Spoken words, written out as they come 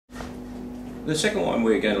The second wine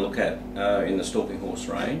we're going to look at in the Stalking horse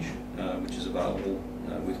range, which is available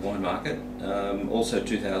with Wine Market, also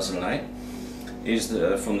 2008, is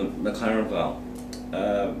from the McLaren Vale.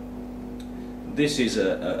 This is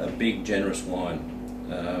a big, generous wine,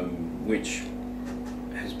 which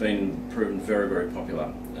has been proven very, very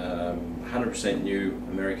popular. 100% new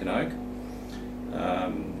American oak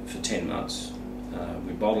for 10 months.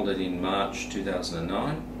 We bottled it in March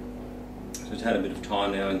 2009. So it's had a bit of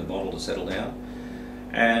time now in the bottle to settle down,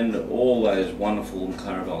 and all those wonderful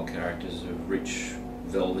McLaren Vale characters of rich,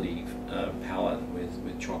 velvety palate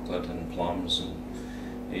with chocolate and plums,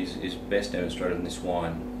 and is best demonstrated in this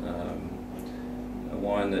wine. A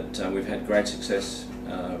wine that we've had great success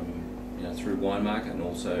through Wine Market, and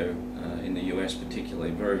also in the US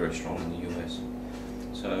particularly, very, very strong in the US.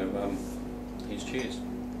 So here's cheers.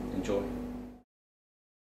 Enjoy.